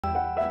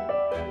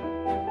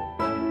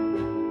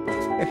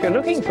If you're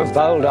looking for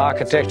bold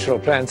architectural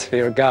plants for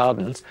your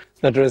garden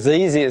that are as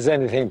easy as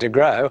anything to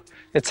grow,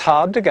 it's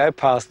hard to go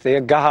past the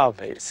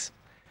agaves.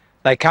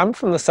 They come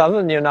from the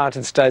southern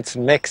United States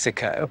and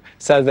Mexico,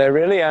 so they're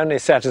really only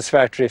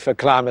satisfactory for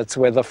climates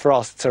where the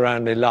frosts are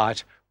only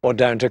light or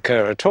don't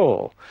occur at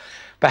all.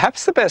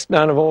 Perhaps the best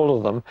known of all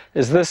of them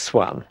is this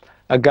one,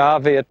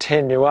 Agave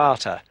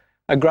attenuata,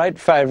 a great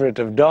favourite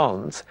of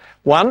Don's,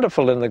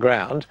 wonderful in the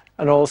ground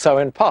and also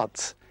in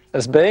pots.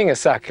 As being a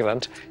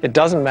succulent, it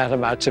doesn't matter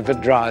much if it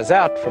dries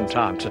out from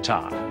time to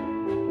time.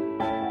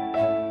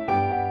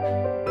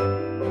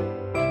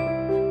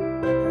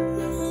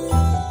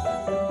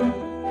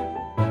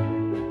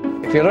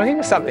 If you're looking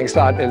for something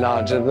slightly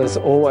larger, there's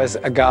always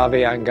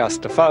Agave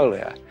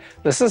angustifolia.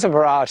 This is a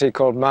variety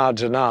called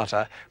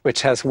marginata,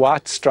 which has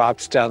white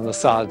stripes down the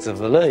sides of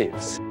the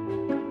leaves.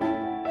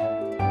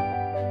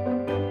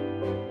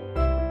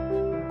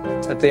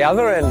 At the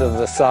other end of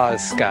the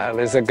size scale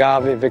is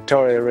Agave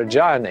Victoria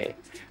reginae,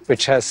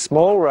 which has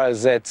small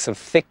rosettes of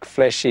thick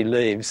fleshy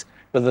leaves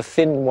with a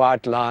thin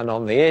white line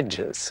on the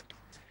edges.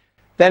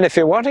 Then if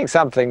you're wanting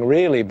something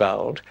really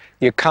bold,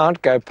 you can't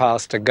go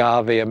past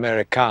Agave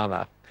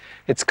americana.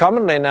 It's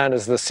commonly known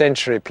as the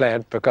century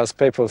plant because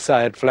people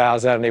say it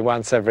flowers only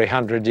once every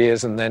 100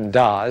 years and then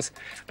dies,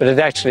 but it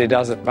actually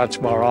does it much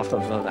more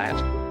often than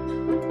that.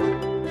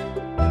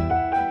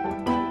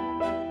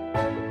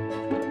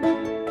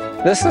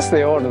 This is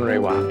the ordinary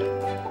one,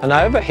 and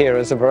over here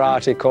is a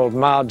variety called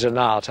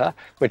marginata,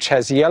 which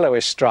has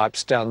yellowish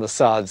stripes down the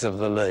sides of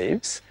the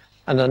leaves,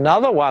 and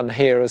another one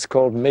here is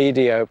called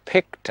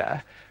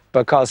mediopicta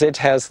because it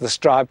has the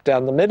stripe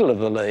down the middle of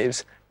the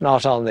leaves,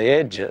 not on the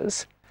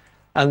edges.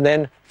 And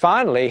then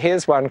finally,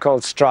 here's one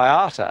called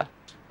striata,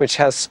 which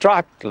has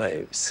striped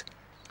leaves.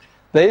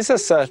 These are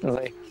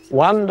certainly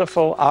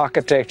wonderful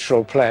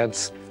architectural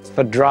plants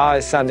for dry,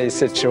 sunny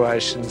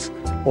situations,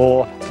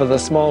 or for the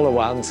smaller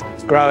ones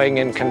growing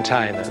in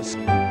containers.